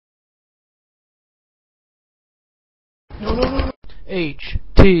No.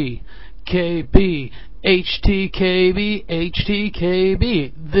 HTKB, HTKB,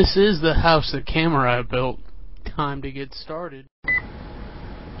 HTKB. This is the house that Kamurai built. Time to get started.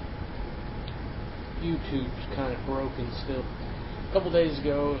 YouTube's kind of broken still. A couple days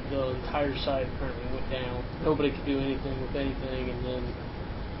ago, the entire site apparently went down. Nobody could do anything with anything, and then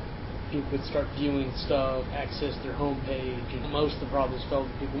people could start viewing stuff, access their homepage, and most of the problems fell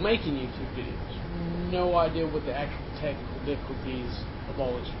to people making YouTube videos. No idea what the actual technical difficulties of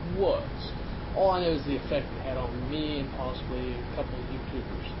all this was. All I know is the effect it had on me and possibly a couple of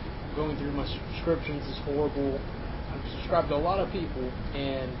YouTubers. Going through my subscriptions is horrible. I'm subscribed to a lot of people,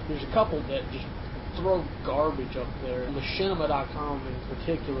 and there's a couple that just throw garbage up there. Machinima.com in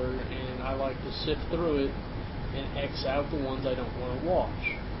particular, and I like to sift through it and X out the ones I don't want to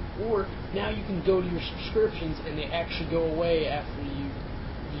watch. Or now you can go to your subscriptions and they actually go away after you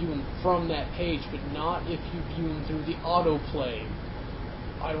view them from that page, but not if you view them through the autoplay.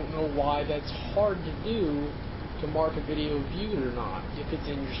 I don't know why that's hard to do, to mark a video viewed or not, if it's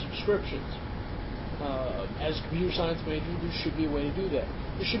in your subscriptions. As a computer science major, there should be a way to do that.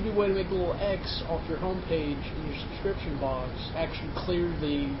 There should be a way to make a little X off your homepage in your subscription box, actually clear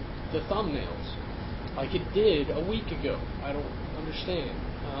the thumbnails, like it did a week ago. I don't understand.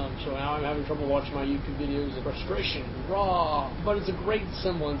 So now I'm having trouble watching my YouTube videos. The frustration, raw, but it's a great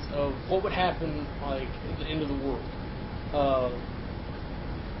semblance of what would happen like at the end of the world.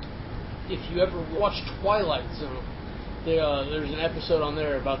 If you ever watch Twilight Zone, there's an episode on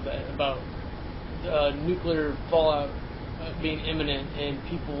there about nuclear fallout being imminent, and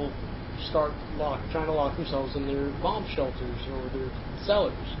people start trying to lock themselves in their bomb shelters or their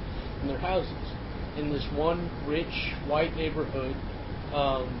cellars in their houses. In this one rich white neighborhood,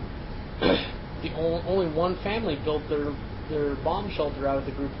 only one family built their bomb shelter out of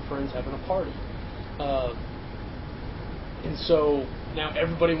the group of friends having a party. And so now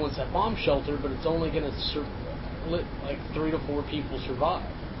everybody wants that bomb shelter, but it's only going to let like 3 to 4 people survive.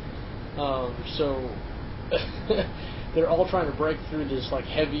 So they're all trying to break through this like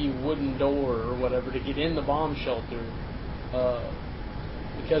heavy wooden door or whatever to get in the bomb shelter,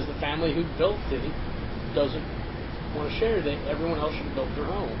 because the family who built it doesn't want to share that. Everyone else should have built their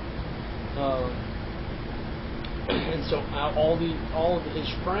own. And so now all of his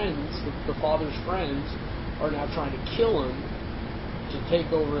friends, the father's friends, are now trying to kill him to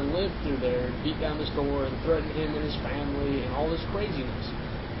take over and live through there, and beat down this door and threaten him and his family and all this craziness.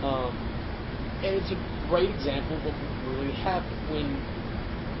 And it's a great example of what will really happen when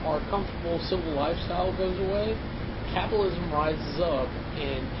our comfortable civil lifestyle goes away. Capitalism rises up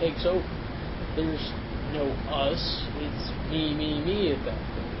and takes over. There's no us, it's me at that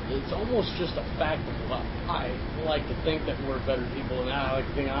point. It's almost just a fact of life. I like to think that we're better people than that. I like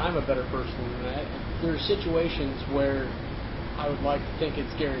to think I'm a better person than that. There are situations where I would like to think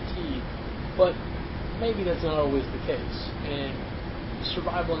it's guaranteed, but maybe that's not always the case. And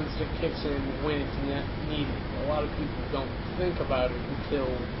survival instinct kicks in when it's needed. A lot of people don't think about it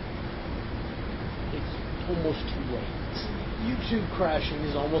until it's almost too late. YouTube crashing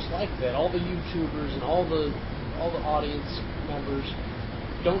is almost like that. All the YouTubers and all the audience members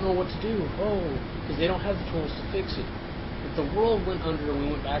don't know what to do. Because they don't have the tools to fix it. If the world went under and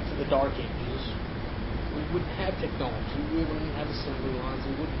we went back to the Dark Ages, we wouldn't have technology. We wouldn't have assembly lines.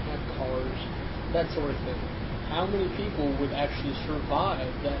 We wouldn't have cars. That sort of thing. How many people would actually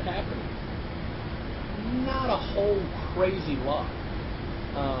survive that happening? Not a whole crazy lot.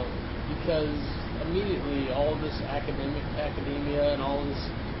 Because immediately all of this academia and all this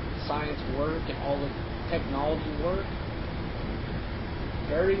science work and all the technology work,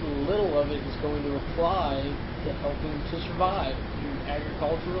 very little of it is going to apply to helping to survive. Your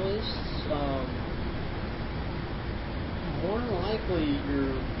agriculturalists, more than likely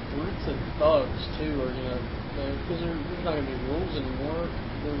your groups of thugs too are going to, because there's not going to be rules anymore.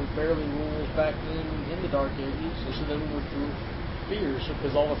 There were barely rules back then in the Dark Ages, so then we're through fear,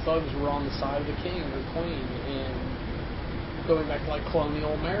 because all the thugs were on the side of the king or queen. And going back to like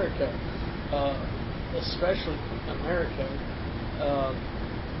colonial America, especially America,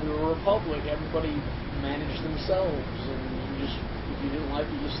 we were a republic. Everybody managed themselves, and if you didn't like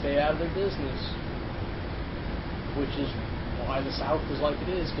it, you stayed out of their business. Which is why the South is like it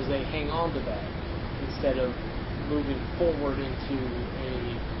is, because they hang on to that instead of moving forward into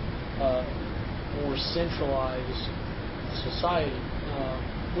a more centralized society,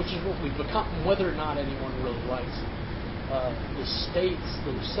 which is what we've become, whether or not anyone really likes it. The states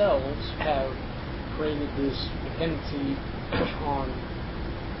themselves have created this dependency on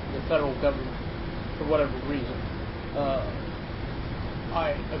the federal government for whatever reason.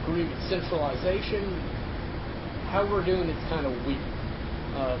 I agree with centralization. how we're doing it's kind of weak.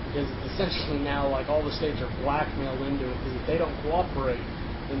 Because it's essentially now like all the states are blackmailed into it, because if they don't cooperate,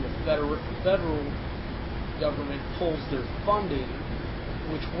 then the federal government pulls their funding,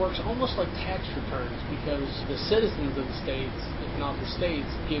 which works almost like tax returns, because the citizens of the states, if not the states,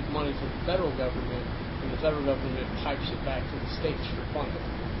 give money to the federal government, and the federal government pipes it back to the states for funding.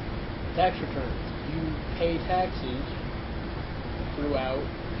 Tax returns. You pay taxes throughout,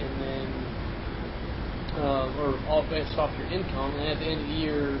 and then or all based off your income, and at the end of the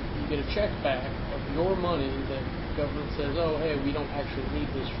year you get a check back of your money that the government says, oh hey, we don't actually need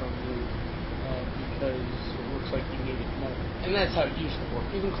this from you because it looks like you need it more. And that's how it used to work.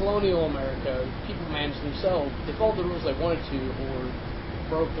 Even colonial America, people managed themselves. They followed the rules they wanted to, or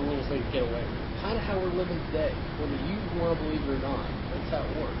broke the rules they could get away with. Kind of how we're living today, whether you want to believe it or not. That's how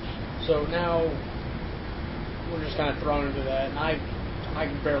it works. So now we're just kind of thrown into that, and I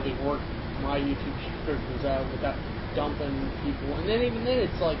can barely work my YouTube subscriptions out without dumping people, and then even then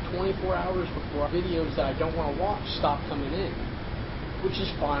it's like 24 hours before videos that I don't want to watch stop coming in, which is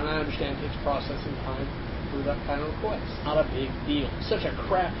fine. I understand it takes processing time for that kind of request. Not a big deal. Such a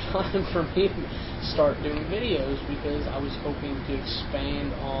crap time for me to start doing videos, because I was hoping to expand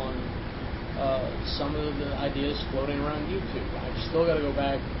on some of the ideas floating around YouTube. I've still got to go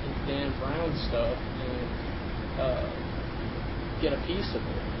back into Dan Brown's stuff and get a piece of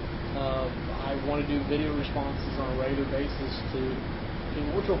it. I want to do video responses on a regular basis to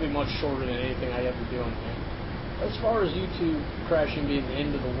people, which will be much shorter than anything I ever do on there. As far as YouTube crashing being the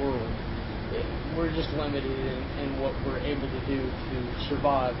end of the world, we're just limited in what we're able to do to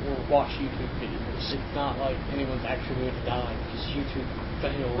survive or watch YouTube videos. It's not like anyone's actually going to die because YouTube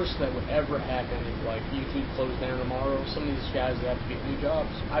fails. The worst that would ever happen is like YouTube closed down tomorrow. Some of these guys would have to get new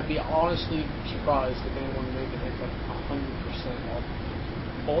jobs. I'd be honestly surprised if anyone made it like 100% off.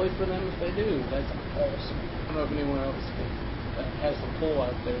 Bully for them if they do. That's awesome. I don't know if anyone else has the pull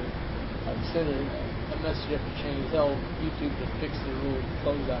out there. I've sent a message after change. Tell YouTube to fix the little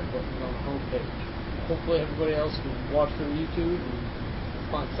closeout button on the homepage. Hopefully everybody else can watch their YouTube and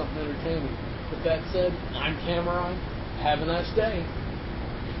find something entertaining. With that said, I'm Kamurai. Have a nice day.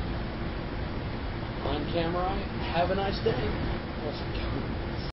 I'm Kamurai. Have a nice day.